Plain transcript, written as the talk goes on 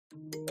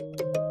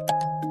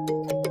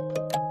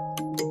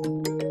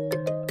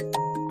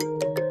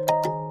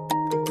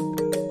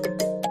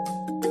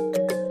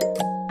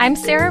I'm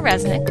Sarah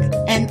Resnick.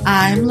 And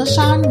I'm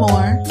LaShawn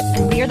Moore.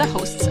 And we are the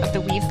hosts of the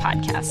Weave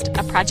Podcast,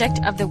 a project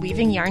of the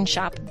weaving yarn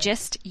shop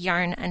Gist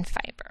Yarn and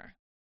Fiber.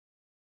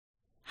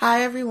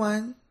 Hi,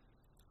 everyone.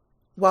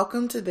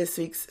 Welcome to this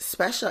week's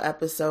special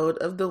episode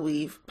of the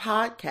Weave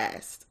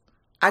Podcast.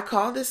 I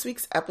call this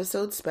week's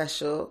episode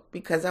special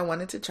because I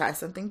wanted to try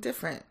something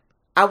different.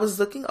 I was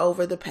looking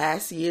over the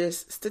past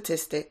year's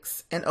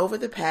statistics, and over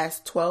the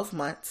past 12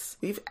 months,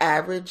 we've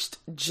averaged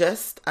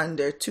just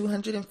under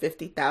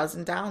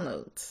 250,000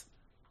 downloads.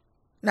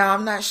 Now,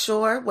 I'm not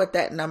sure what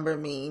that number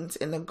means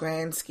in the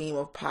grand scheme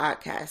of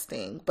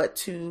podcasting, but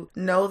to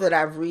know that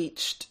I've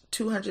reached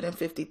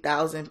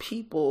 250,000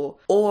 people,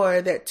 or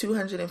that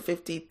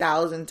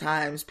 250,000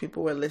 times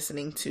people were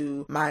listening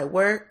to my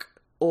work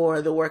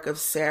or the work of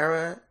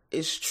Sarah,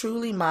 is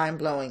truly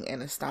mind-blowing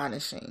and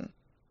astonishing.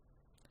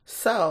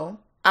 So,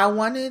 I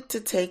wanted to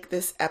take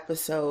this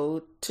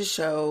episode to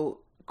show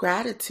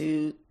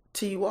gratitude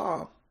to you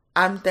all.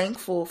 I'm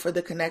thankful for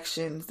the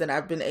connections that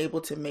I've been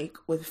able to make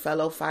with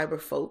fellow fiber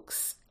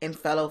folks and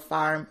fellow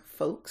farm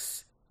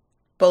folks,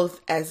 both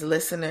as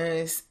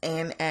listeners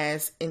and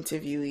as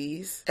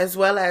interviewees, as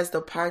well as the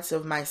parts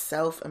of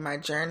myself and my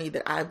journey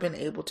that I've been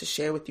able to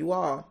share with you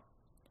all.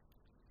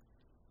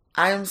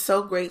 I am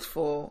so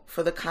grateful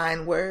for the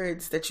kind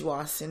words that you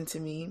all send to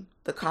me,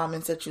 the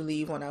comments that you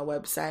leave on our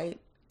website,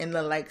 and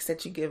the likes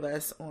that you give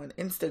us on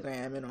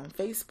Instagram and on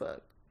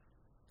Facebook.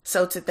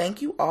 So to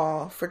thank you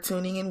all for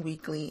tuning in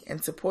weekly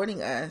and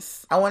supporting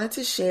us, I wanted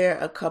to share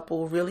a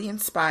couple really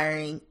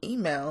inspiring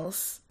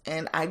emails,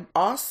 and I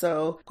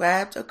also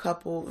grabbed a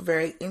couple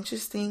very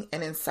interesting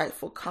and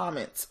insightful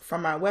comments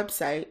from our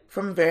website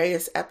from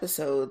various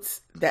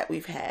episodes that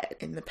we've had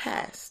in the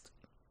past.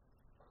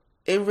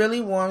 It really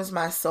warms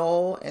my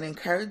soul and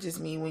encourages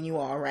me when you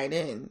all write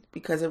in,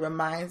 because it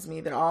reminds me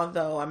that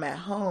although I'm at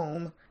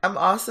home, I'm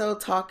also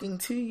talking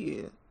to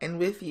you and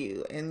with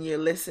you, and you're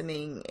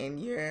listening and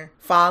you're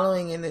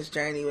following in this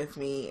journey with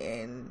me,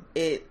 and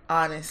it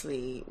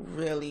honestly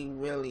really,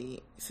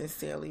 really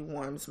sincerely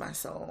warms my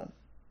soul.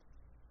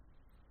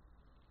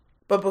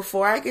 But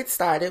before I get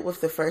started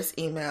with the first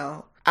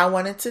email, I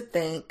wanted to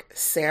thank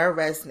Sarah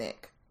Resnick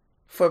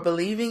for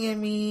believing in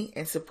me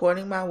and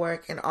supporting my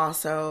work, and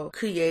also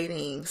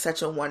creating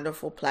such a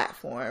wonderful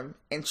platform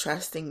and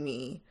trusting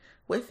me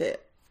with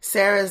it.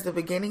 Sarah is the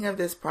beginning of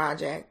this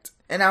project,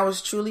 and I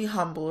was truly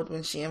humbled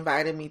when she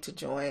invited me to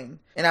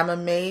join. And I'm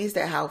amazed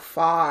at how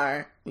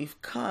far we've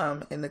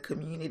come in the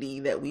community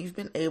that we've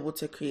been able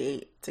to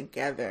create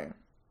together.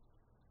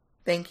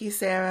 Thank you,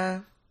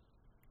 Sarah.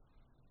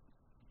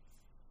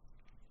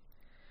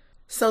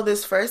 So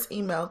this first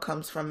email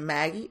comes from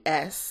Maggie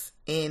S.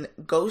 in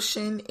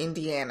Goshen,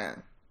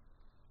 Indiana.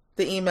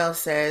 The email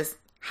says,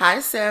 "Hi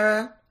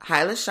Sarah,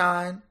 hi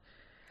LaShawn.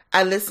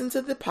 I listen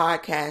to the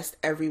podcast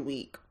every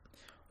week.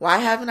 Why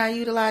haven't I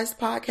utilized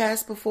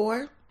podcasts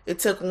before? It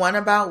took one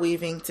about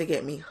weaving to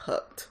get me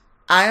hooked.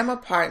 I am a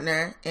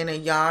partner in a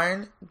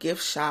yarn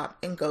gift shop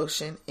in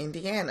Goshen,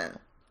 Indiana.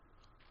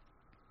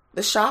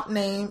 The shop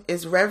name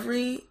is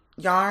Reverie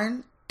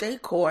Yarn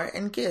Decor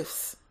and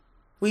Gifts.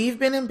 We've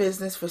been in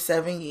business for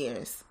 7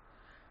 years.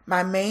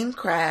 My main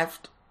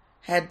craft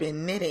had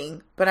been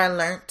knitting, but I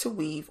learned to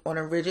weave on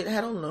a rigid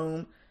heddle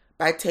loom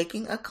by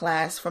taking a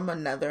class from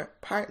another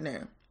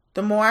partner.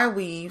 The more I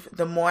weave,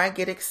 the more I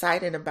get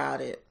excited about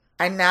it.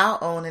 I now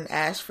own an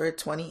Ashford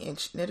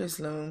 20-inch knitter's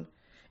loom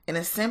and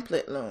a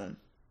Simplet loom.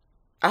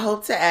 I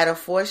hope to add a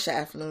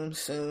 4-shaft loom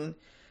soon,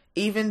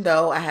 even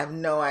though I have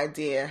no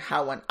idea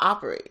how one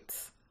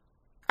operates.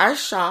 Our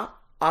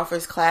shop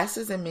offers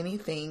classes in many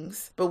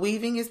things, but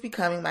weaving is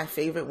becoming my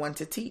favorite one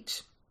to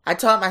teach. I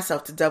taught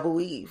myself to double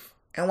weave,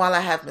 and while I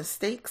have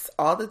mistakes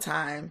all the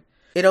time,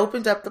 it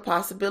opened up the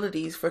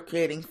possibilities for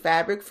creating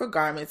fabric for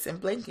garments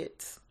and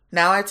blankets.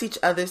 Now I teach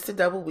others to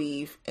double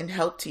weave and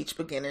help teach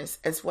beginners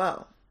as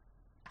well.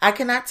 I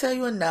cannot tell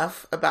you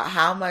enough about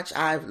how much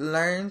I've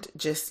learned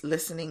just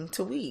listening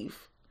to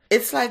weave.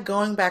 It's like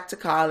going back to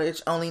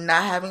college, only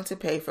not having to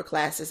pay for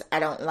classes I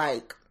don't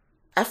like.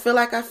 I feel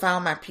like I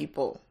found my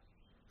people,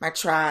 my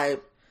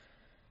tribe,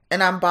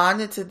 and I'm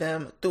bonded to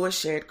them through a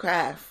shared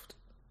craft.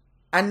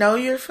 I know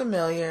you're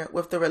familiar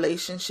with the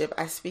relationship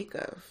I speak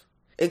of.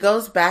 It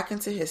goes back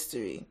into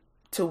history,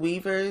 to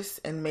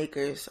weavers and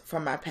makers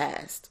from my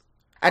past.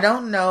 I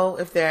don't know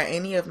if there are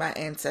any of my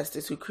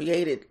ancestors who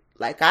created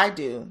like I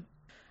do.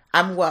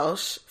 I'm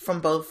Welsh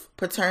from both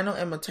paternal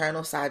and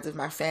maternal sides of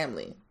my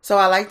family, so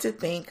I like to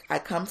think I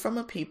come from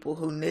a people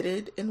who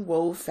knitted and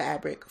wove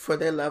fabric for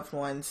their loved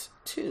ones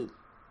too.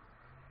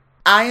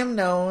 I am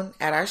known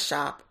at our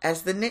shop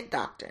as the Knit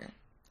Doctor.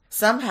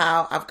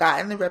 Somehow, I've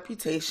gotten the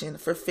reputation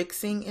for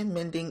fixing and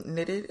mending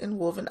knitted and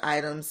woven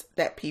items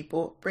that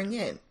people bring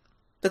in.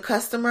 The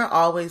customer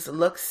always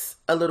looks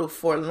a little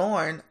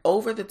forlorn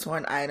over the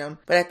torn item,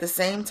 but at the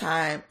same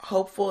time,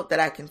 hopeful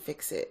that I can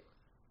fix it.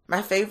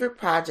 My favorite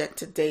project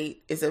to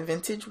date is a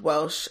vintage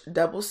Welsh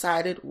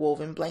double-sided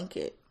woven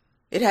blanket.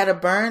 It had a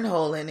burn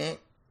hole in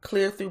it,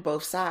 clear through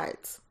both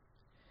sides.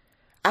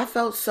 I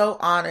felt so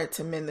honored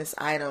to mend this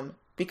item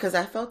because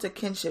I felt a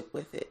kinship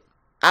with it.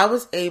 I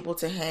was able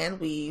to hand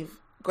weave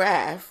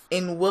graph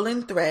in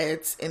woolen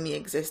threads in the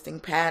existing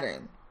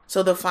pattern.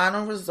 So the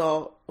final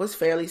result was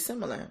fairly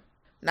similar.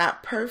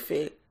 Not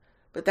perfect,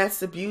 but that's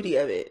the beauty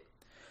of it.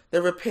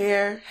 The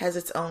repair has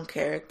its own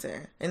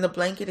character, and the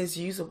blanket is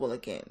usable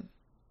again.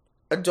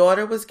 A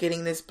daughter was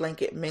getting this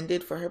blanket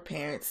mended for her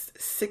parents'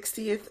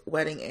 60th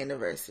wedding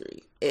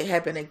anniversary. It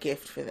had been a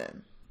gift for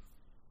them.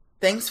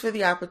 Thanks for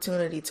the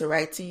opportunity to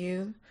write to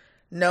you.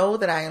 Know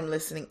that I am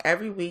listening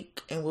every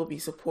week and will be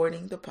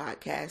supporting the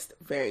podcast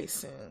very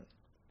soon.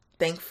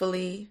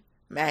 Thankfully,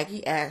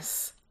 Maggie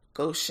S.,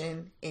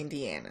 Goshen,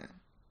 Indiana.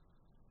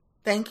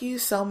 Thank you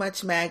so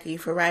much, Maggie,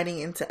 for writing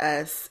into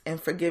us and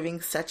for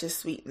giving such a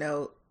sweet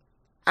note.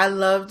 I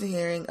loved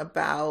hearing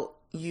about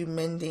you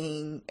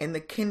mending and the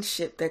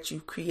kinship that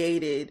you've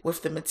created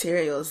with the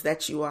materials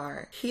that you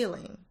are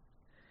healing.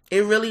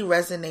 It really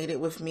resonated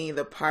with me,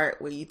 the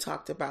part where you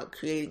talked about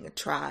creating a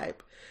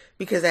tribe,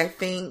 because I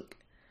think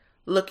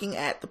looking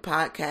at the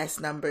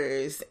podcast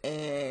numbers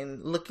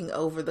and looking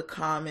over the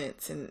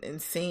comments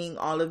and seeing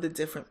all of the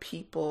different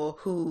people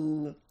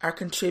who are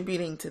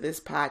contributing to this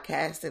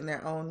podcast in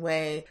their own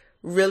way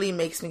really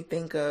makes me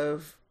think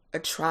of a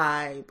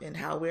tribe and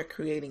how we're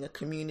creating a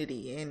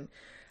community. And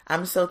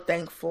I'm so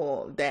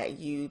thankful that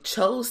you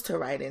chose to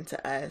write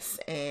into us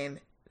and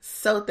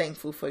so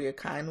thankful for your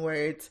kind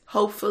words.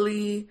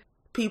 Hopefully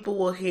people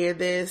will hear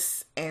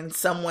this and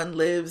someone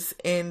lives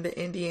in the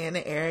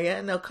Indiana area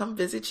and they'll come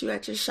visit you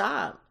at your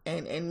shop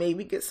and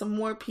maybe get some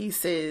more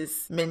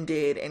pieces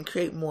mended and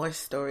create more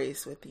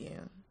stories with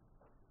you.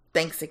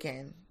 Thanks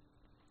again.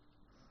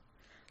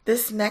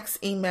 This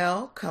next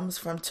email comes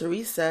from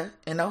Teresa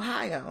in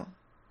Ohio.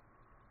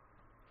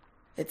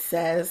 It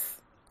says,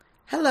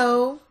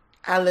 "Hello,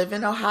 I live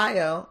in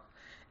Ohio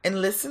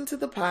and listen to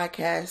the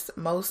podcast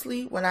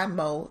mostly when I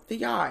mow the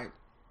yard.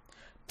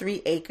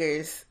 3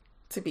 acres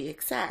to be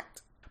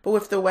exact. But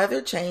with the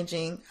weather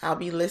changing, I'll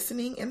be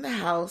listening in the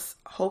house,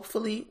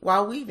 hopefully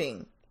while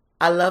weaving.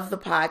 I love the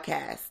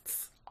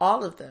podcasts,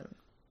 all of them.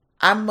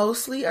 I'm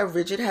mostly a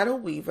rigid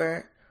heddle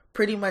weaver,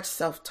 pretty much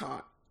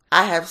self-taught.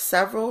 I have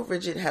several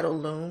rigid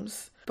heddle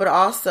looms, but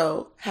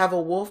also have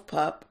a wolf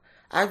pup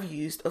I've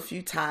used a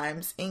few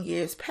times in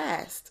years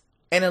past,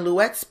 and a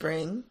Louette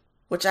spring,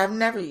 which I've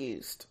never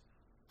used.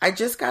 I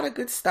just got a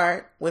good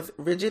start with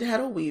rigid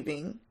heddle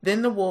weaving,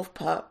 then the wolf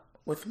pup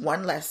with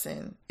 1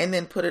 lesson, and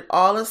then put it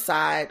all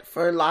aside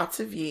for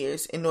lots of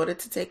years in order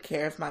to take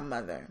care of my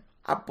mother.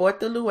 I bought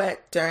the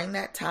Louette during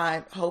that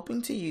time,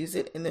 hoping to use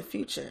it in the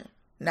future.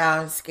 Now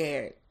I'm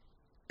scared."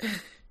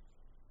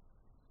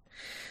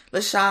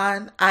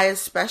 LaShawn, I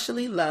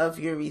especially love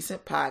your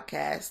recent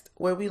podcast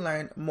where we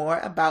learn more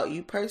about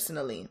you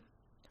personally.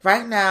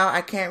 Right now,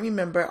 I can't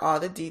remember all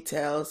the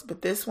details,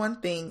 but this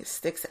one thing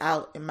sticks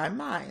out in my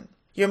mind.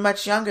 You're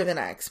much younger than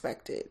I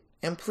expected.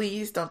 And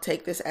please don't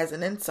take this as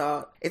an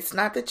insult. It's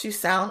not that you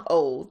sound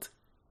old,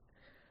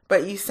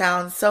 but you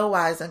sound so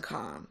wise and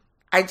calm.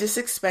 I just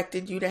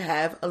expected you to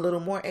have a little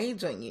more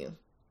age on you.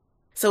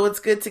 So it's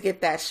good to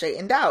get that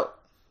straightened out.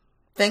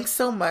 Thanks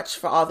so much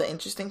for all the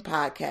interesting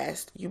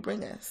podcasts you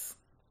bring us.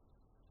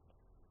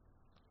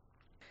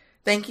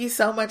 Thank you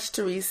so much,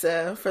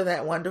 Teresa, for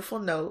that wonderful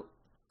note.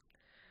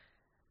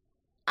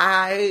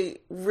 I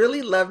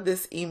really love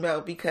this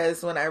email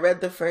because when I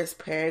read the first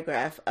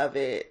paragraph of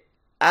it,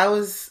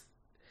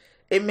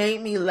 it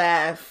made me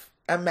laugh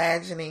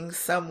imagining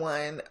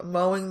someone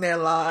mowing their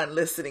lawn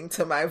listening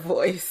to my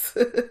voice.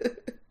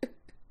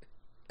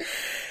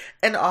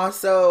 And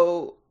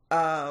also,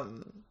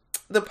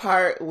 the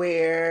part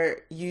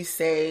where you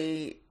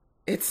say,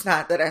 it's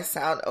not that I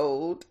sound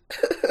old.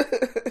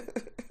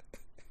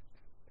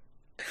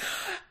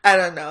 I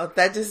don't know.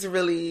 That just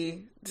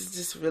really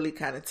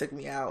kind of took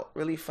me out.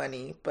 Really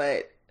funny.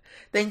 But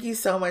thank you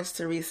so much,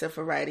 Teresa,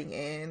 for writing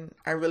in.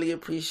 I really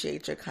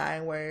appreciate your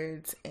kind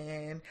words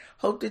and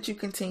hope that you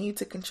continue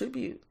to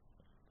contribute.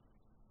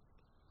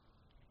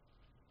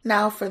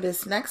 Now for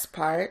this next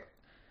part,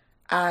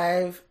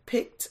 I've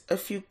picked a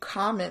few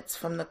comments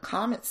from the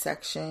comment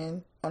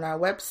section on our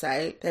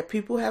website that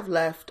people have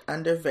left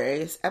under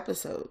various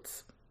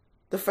episodes.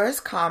 The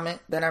first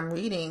comment that I'm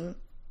reading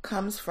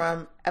comes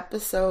from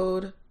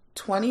episode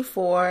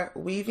 24,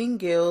 Weaving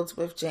Guilds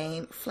with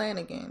Jane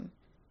Flanagan.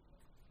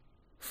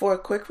 For a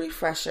quick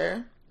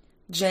refresher,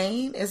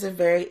 Jane is a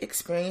very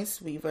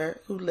experienced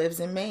weaver who lives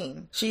in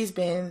Maine. She's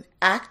been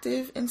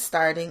active in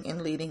starting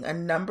and leading a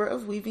number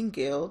of weaving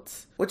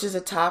guilds, which is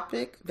a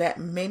topic that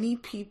many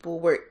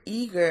people were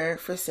eager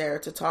for Sarah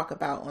to talk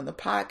about on the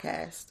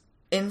podcast.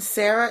 In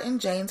Sarah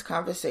and Jane's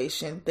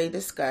conversation, they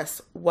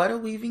discuss what a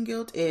weaving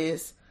guild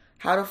is,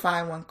 how to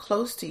find one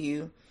close to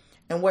you,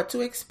 and what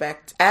to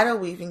expect at a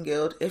weaving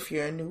guild if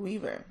you're a new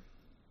weaver.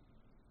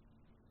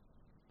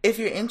 If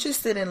you're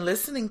interested in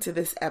listening to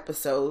this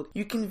episode,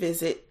 you can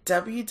visit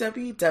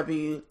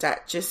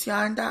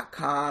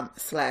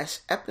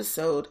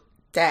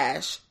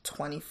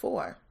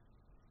www.jussyarn.com/episode-24.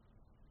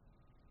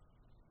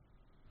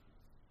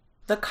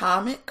 The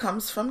comment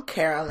comes from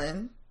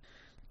Carolyn.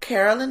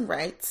 Carolyn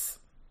writes,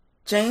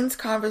 Jane's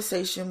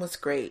conversation was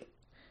great.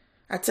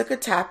 I took a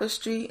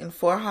tapestry and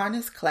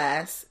 4-harness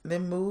class,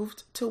 then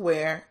moved to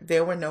where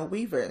there were no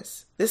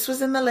weavers. This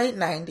was in the late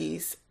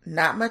 90s,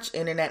 not much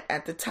internet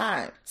at the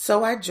time,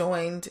 so I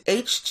joined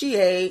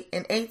HGA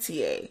and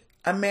ATA,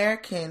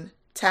 American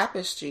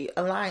Tapestry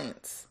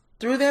Alliance.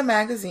 Through their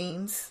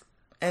magazines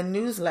and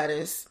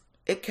newsletters,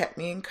 it kept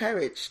me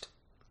encouraged.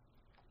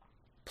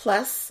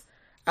 Plus,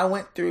 I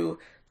went through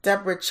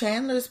Deborah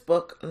Chandler's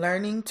book,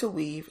 Learning to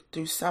Weave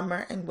Through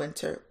Summer and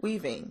Winter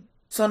Weaving.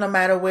 So no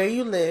matter where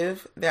you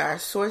live, there are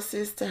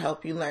sources to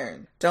help you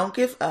learn. Don't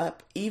give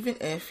up, even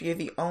if you're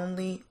the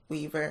only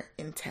weaver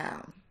in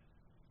town.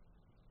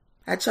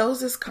 I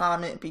chose this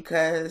comment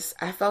because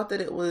I felt that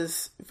it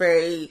was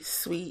very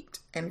sweet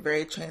and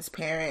very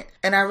transparent.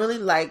 And I really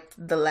liked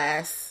the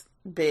last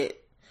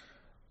bit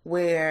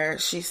where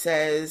she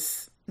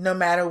says, no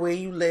matter where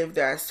you live,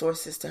 there are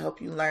sources to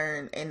help you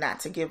learn and not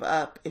to give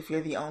up if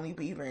you're the only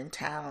weaver in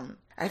town.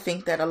 I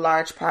think that a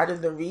large part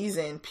of the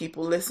reason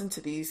people listen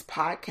to these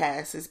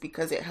podcasts is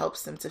because it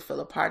helps them to feel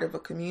a part of a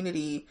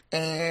community,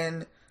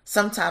 and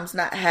sometimes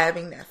not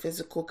having that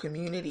physical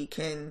community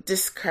can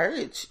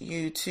discourage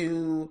you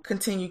to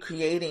continue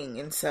creating.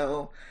 And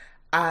so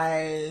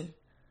I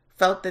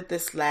felt that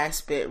this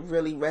last bit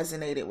really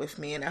resonated with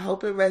me, and I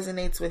hope it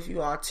resonates with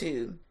you all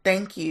too.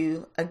 Thank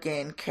you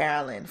again,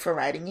 Carolyn, for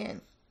writing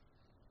in.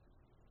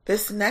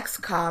 This next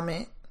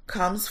comment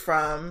comes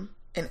from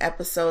an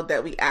episode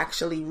that we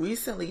actually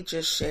recently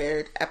just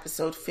shared,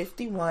 episode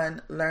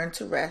 51, Learn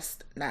to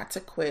Rest, Not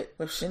to Quit,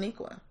 with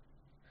Shaniqua.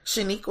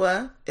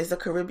 Shaniqua is a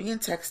Caribbean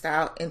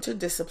textile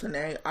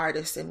interdisciplinary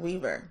artist and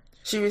weaver.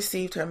 She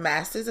received her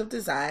Master's of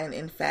Design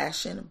in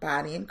Fashion,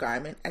 Body, and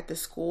Garment at the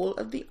School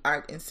of the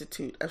Art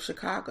Institute of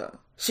Chicago.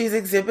 She's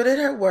exhibited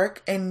her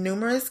work in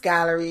numerous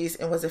galleries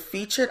and was a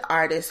featured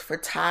artist for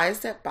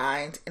Ties That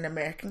Bind in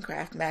American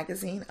Craft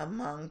Magazine,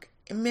 among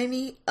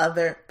many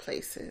other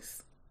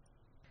places.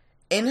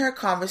 In her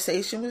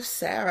conversation with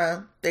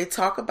Sarah, they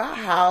talk about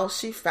how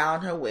she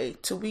found her way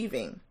to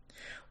weaving,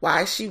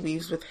 why she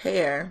weaves with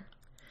hair,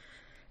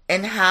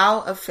 and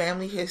how a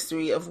family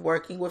history of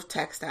working with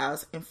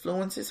textiles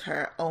influences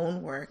her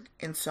own work,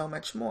 and so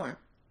much more.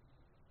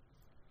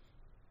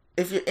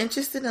 If you're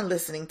interested in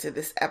listening to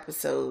this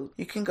episode,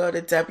 you can go to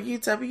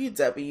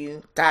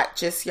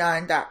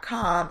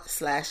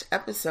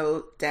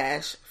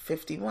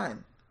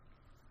www.justyarn.com/episode-51.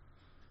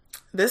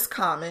 This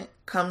comment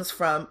comes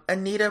from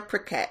Anita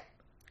Prickett.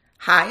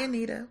 Hi,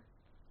 Anita.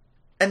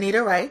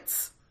 Anita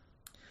writes,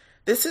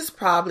 this is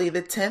probably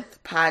the 10th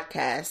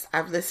podcast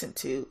I've listened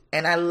to,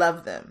 and I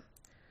love them.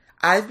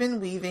 I've been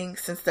weaving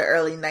since the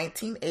early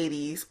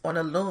 1980s on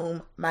a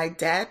loom my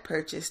dad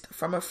purchased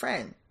from a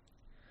friend.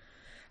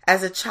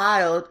 As a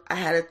child, I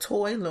had a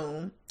toy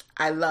loom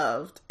I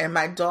loved, and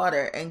my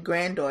daughter and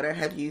granddaughter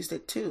have used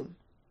it too.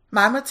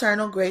 My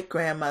maternal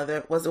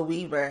great-grandmother was a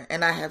weaver,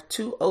 and I have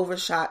 2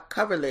 overshot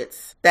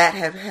coverlets that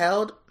have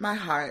held my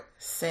heart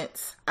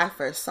since I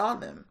first saw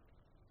them.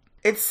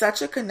 It's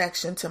such a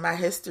connection to my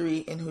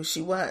history and who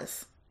she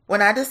was.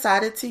 When I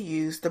decided to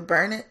use the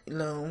Burnett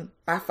loom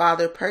my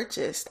father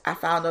purchased, I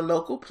found a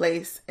local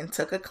place and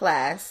took a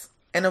class,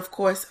 and of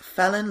course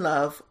fell in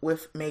love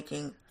with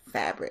making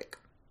fabric.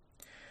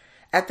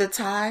 At the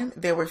time,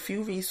 there were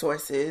few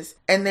resources,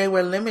 and they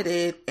were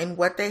limited in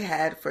what they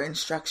had for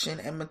instruction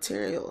and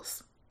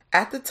materials.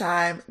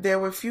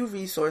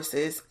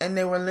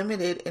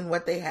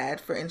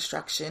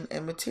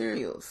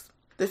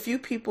 The few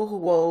people who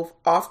wove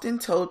often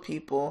told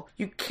people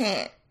you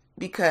can't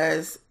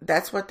because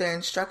that's what their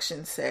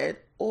instructions said,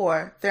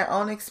 or their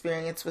own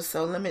experience was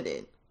so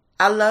limited.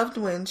 I loved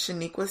when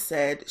Shaniqua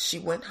said she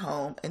went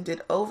home and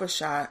did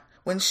overshot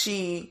when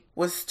she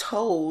was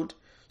told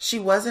she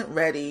wasn't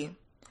ready,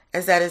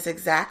 as that is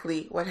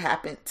exactly what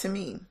happened to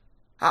me.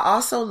 I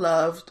also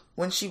loved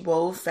when she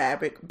wove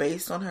fabric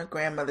based on her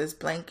grandmother's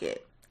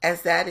blanket,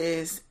 as that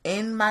is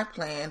in my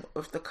plan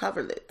with the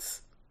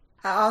coverlets.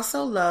 I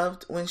also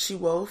loved when she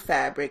wove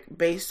fabric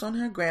based on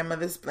her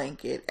grandmother's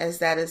blanket, as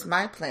that is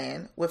my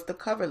plan with the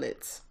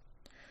coverlets.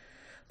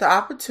 The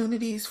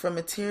opportunities for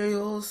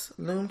materials,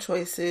 loom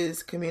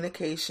choices,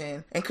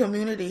 communication, and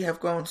community have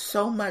grown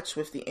so much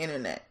with the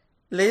internet.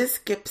 Liz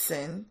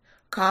Gibson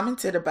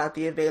commented about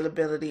the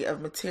availability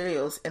of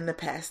materials in the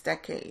past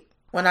decade.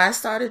 When I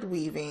started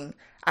weaving,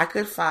 I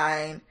could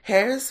find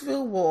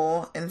Harrisville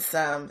wool and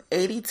some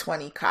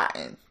 80/20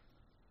 cotton.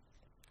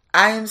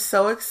 I am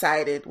so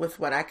excited with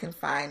what I can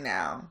find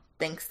now,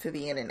 thanks to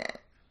the internet.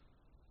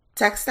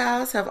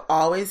 Textiles have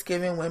always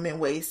given women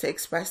ways to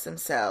express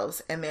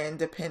themselves and their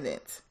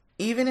independence.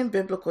 Even in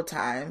biblical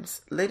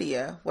times,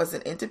 Lydia was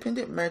an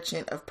independent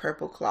merchant of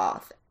purple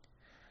cloth.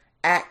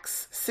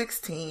 Acts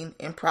 16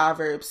 and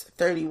Proverbs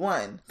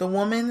 31. The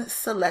woman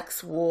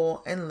selects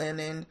wool and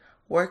linen,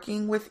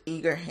 working with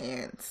eager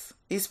hands.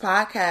 These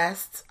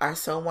podcasts are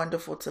so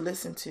wonderful to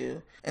listen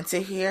to and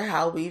to hear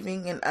how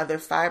weaving and other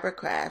fiber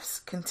crafts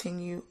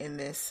continue in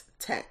this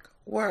tech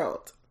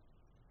world.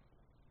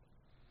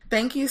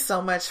 Thank you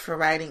so much for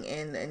writing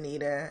in,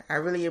 Anita. I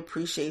really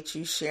appreciate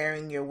you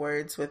sharing your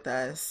words with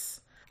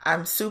us.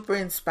 I'm super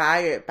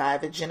inspired by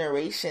the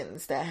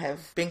generations that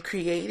have been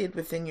created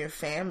within your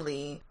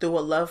family through a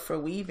love for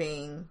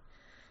weaving.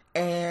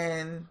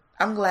 And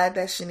I'm glad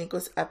that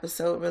Shaniqua's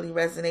episode really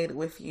resonated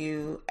with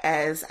you,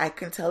 as I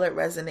can tell it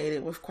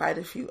resonated with quite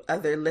a few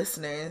other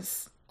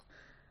listeners.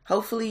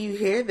 Hopefully you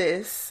hear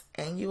this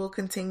and you will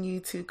continue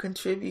to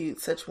contribute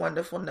such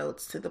wonderful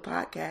notes to the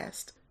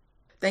podcast.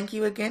 Thank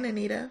you again,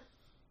 Anita.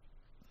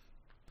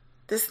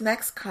 This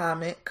next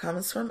comment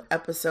comes from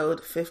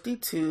episode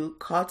 52,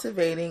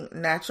 Cultivating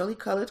Naturally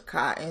Colored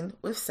Cotton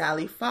with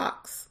Sally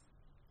Fox.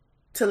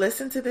 To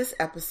listen to this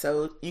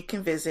episode, you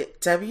can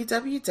visit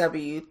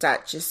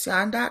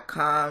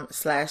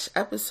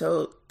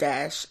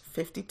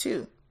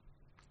www.gisyon.com/episode-52.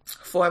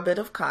 For a bit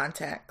of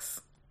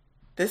context,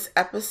 this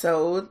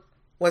episode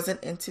was an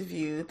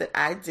interview that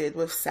I did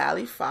with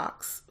Sally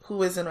Fox,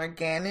 who is an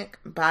organic,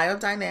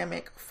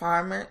 biodynamic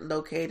farmer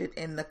located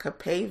in the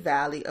Capay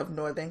Valley of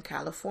Northern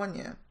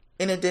California.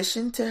 In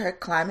addition to her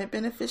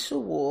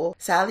climate-beneficial wool,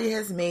 Sally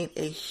has made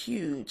a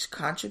huge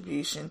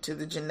contribution to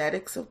the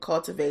genetics of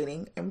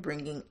cultivating and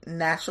bringing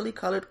naturally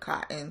colored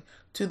cotton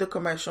to the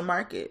commercial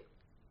market.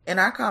 In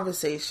our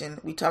conversation,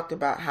 we talked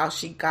about how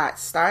she got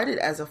started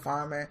as a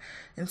farmer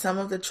and some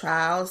of the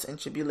trials and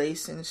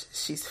tribulations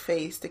she's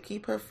faced to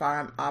keep her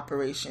farm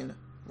operation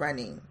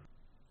running.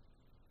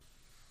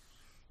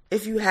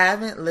 If you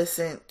haven't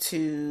listened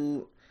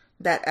to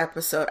that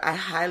episode, I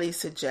highly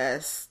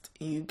suggest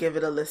you give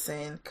it a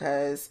listen,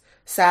 because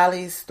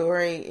Sally's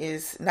story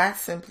is not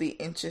simply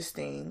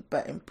interesting,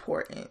 but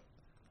important.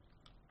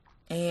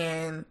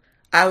 And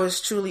I was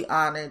truly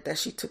honored that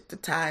she took the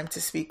time to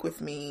speak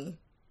with me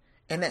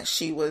and that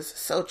she was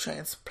so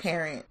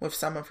transparent with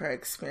some of her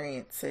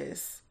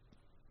experiences.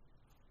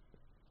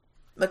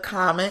 The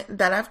comment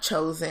that I've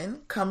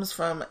chosen comes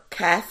from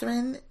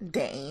Catherine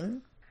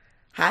Dane.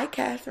 Hi,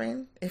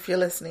 Catherine, if you're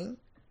listening.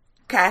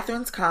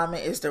 Catherine's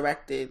comment is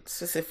directed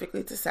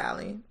specifically to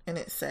Sally, and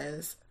it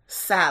says,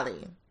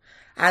 Sally,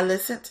 I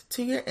listened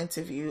to your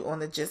interview on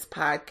the GIST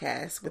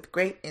podcast with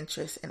great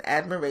interest and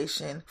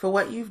admiration for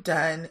what you've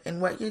done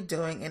and what you're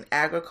doing in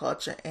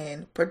agriculture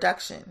and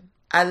production.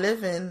 I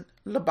live in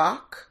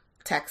Lubbock,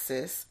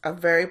 Texas, a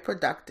very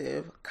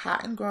productive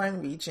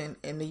cotton-growing region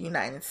in the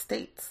United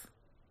States.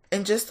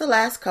 In just the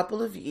last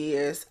couple of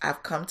years,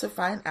 I've come to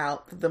find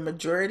out that the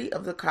majority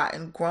of the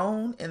cotton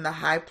grown in the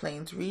High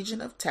Plains region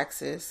of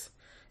Texas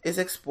is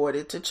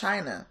exported to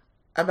China.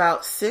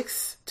 About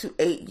 6 to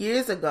 8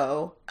 years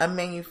ago, a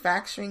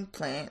manufacturing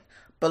plant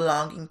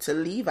belonging to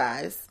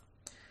Levi's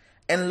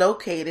and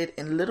located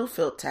in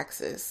Littlefield,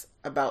 Texas,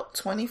 about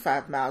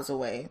 25 miles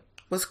away,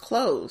 was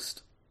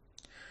closed.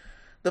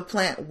 The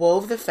plant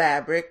wove the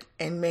fabric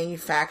and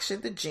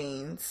manufactured the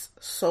jeans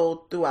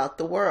sold throughout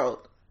the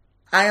world.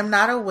 I am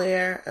not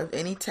aware of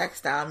any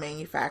textile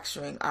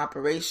manufacturing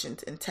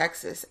operations in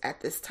Texas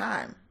at this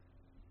time.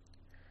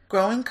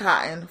 Growing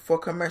cotton for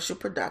commercial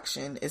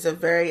production is a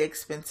very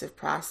expensive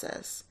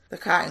process. The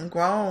cotton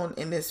grown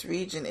in this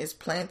region is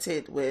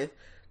planted with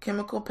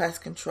chemical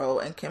pest control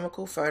and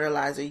chemical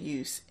fertilizer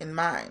use in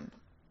mind.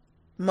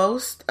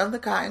 Most of the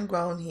cotton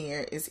grown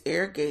here is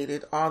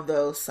irrigated,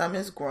 although some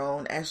is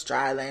grown as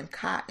dryland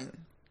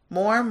cotton.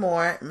 More and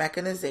more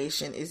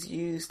mechanization is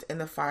used in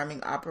the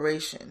farming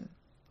operation.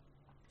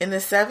 In the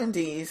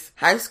 70s,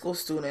 high school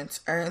students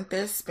earned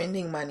their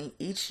spending money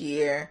each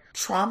year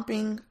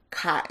tromping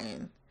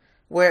cotton,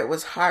 where it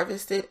was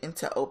harvested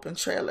into open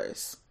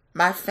trailers.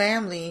 My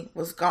family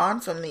was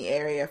gone from the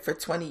area for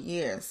 20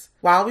 years.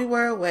 While we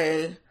were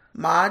away,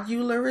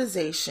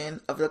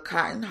 modularization of the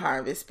cotton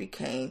harvest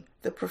became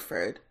the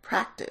preferred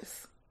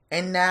practice.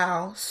 And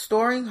now,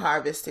 storing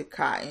harvested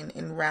cotton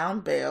in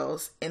round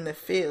bales in the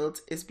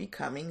fields is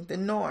becoming the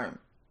norm.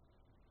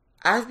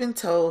 I've been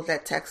told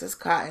that Texas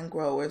cotton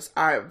growers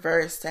are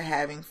averse to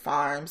having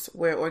farms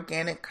where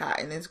organic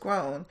cotton is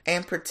grown,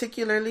 and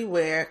particularly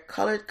where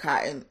colored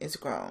cotton is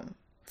grown.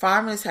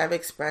 Farmers have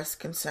expressed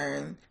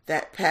concern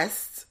that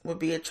pests would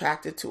be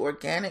attracted to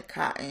organic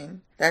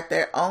cotton, that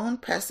their own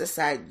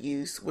pesticide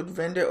use would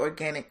render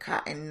organic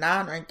cotton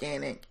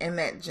non-organic, and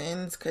that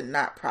gins could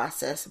not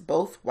process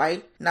both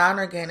white,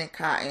 non-organic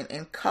cotton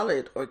and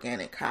colored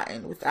organic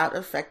cotton without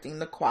affecting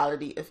the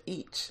quality of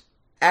each.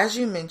 As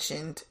you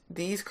mentioned,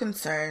 these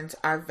concerns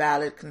are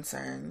valid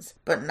concerns,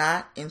 but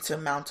not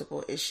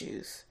insurmountable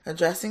issues.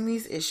 Addressing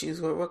these issues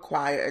will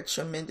require a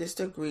tremendous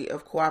degree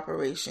of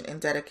cooperation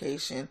and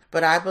dedication,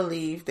 but I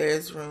believe there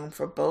is room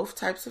for both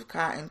types of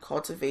cotton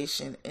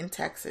cultivation in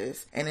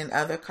Texas and in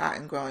other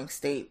cotton-growing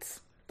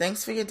states.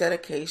 Thanks for your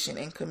dedication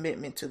and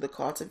commitment to the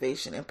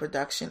cultivation and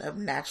production of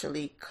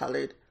naturally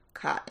colored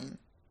cotton.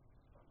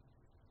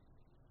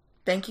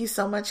 Thank you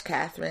so much,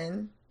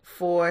 Catherine,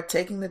 for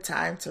taking the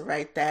time to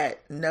write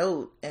that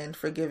note and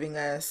for giving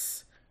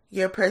us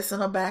your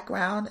personal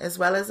background as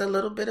well as a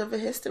little bit of a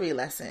history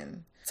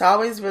lesson. It's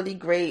always really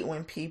great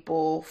when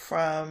people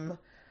from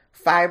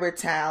fiber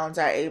towns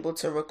are able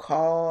to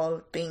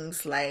recall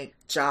things like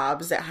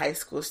jobs that high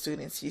school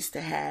students used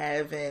to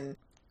have and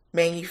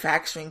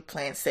manufacturing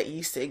plants that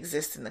used to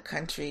exist in the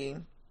country.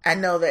 I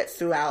know that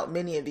throughout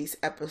many of these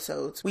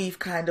episodes, we've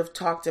kind of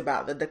talked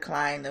about the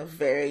decline of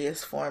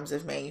various forms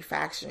of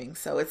manufacturing.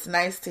 So it's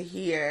nice to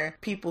hear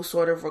people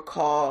sort of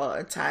recall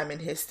a time in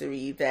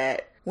history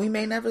that we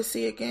may never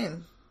see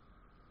again.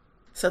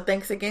 So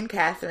thanks again,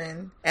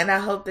 Catherine. And I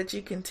hope that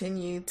you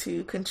continue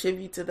to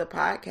contribute to the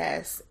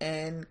podcast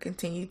and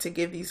continue to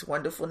give these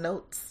wonderful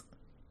notes.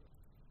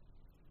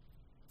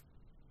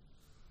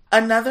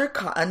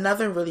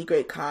 Another really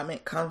great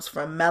comment comes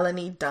from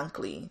Melanie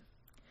Dunkley.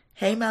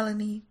 Hey,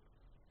 Melanie.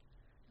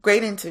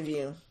 Great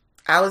interview.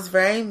 I was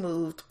very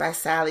moved by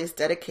Sally's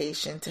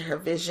dedication to her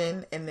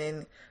vision and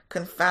then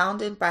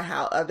confounded by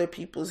how other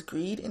people's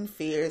greed and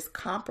fears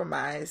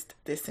compromised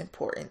this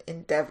important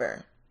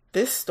endeavor.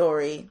 This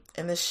story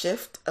and the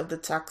shift of the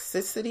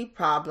toxicity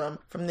problem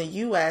from the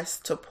U.S.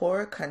 to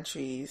poorer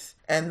countries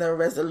and the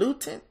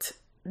resultant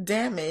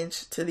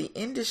damage to the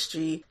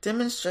industry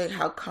demonstrate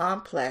how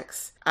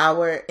complex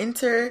our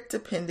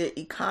interdependent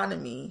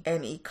economy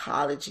and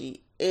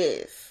ecology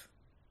is.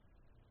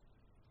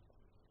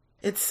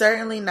 It's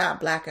certainly not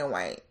black and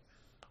white,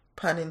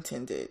 pun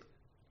intended.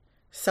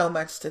 So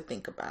much to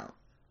think about.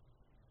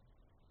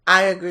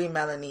 I agree,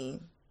 Melanie.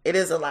 It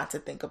is a lot to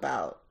think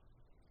about.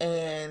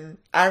 And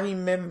I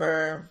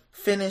remember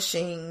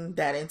finishing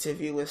that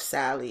interview with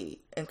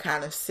Sally and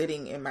kind of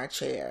sitting in my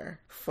chair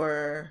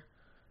for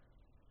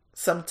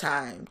some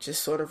time,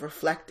 just sort of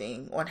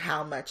reflecting on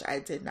how much I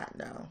did not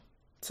know.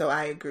 So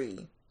I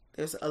agree.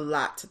 There's a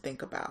lot to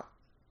think about.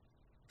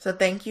 So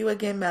thank you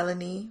again,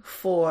 Melanie,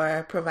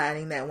 for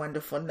providing that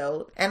wonderful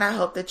note. And I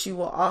hope that you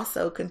will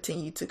also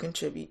continue to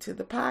contribute to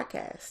the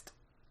podcast.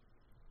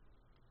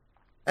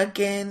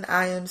 Again,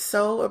 I am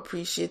so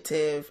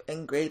appreciative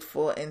and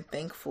grateful and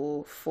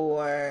thankful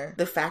for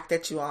the fact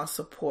that you all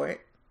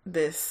support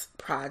this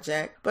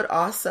project, but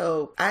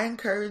also I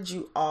encourage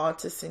you all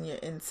to send your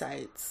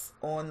insights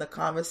on the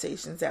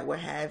conversations that we're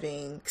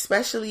having,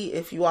 especially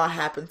if you all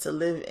happen to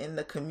live in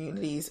the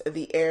communities or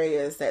the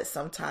areas that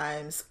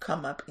sometimes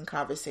come up in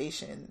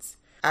conversations.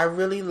 I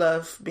really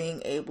love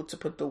being able to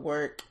put the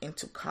work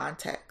into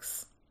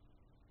context.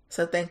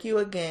 So thank you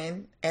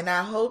again, and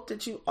I hope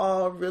that you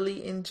all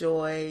really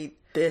enjoyed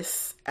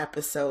this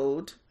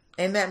episode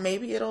and that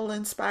maybe it'll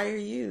inspire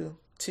you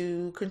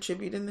to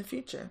contribute in the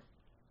future.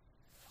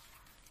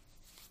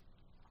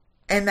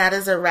 And that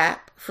is a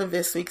wrap for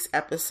this week's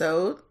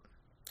episode.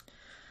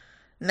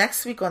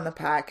 Next week on the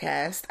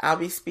podcast, I'll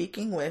be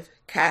speaking with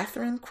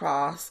Catherine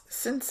Cross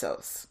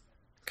Sinsos.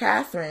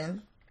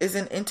 Catherine is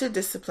an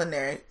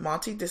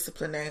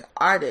multidisciplinary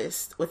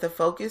artist with a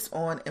focus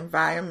on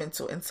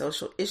environmental and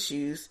social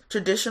issues,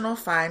 traditional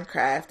fine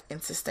craft, and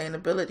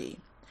sustainability.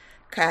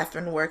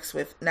 Catherine works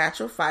with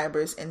natural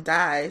fibers and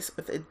dyes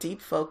with a deep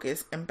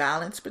focus and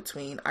balance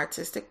between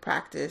artistic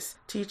practice,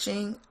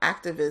 teaching,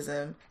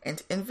 activism,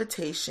 and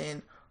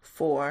invitation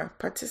for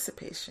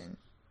participation.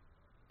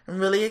 I'm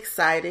really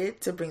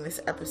excited to bring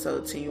this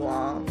episode to you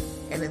all.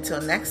 And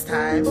until next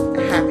time,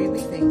 happy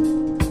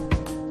weaving.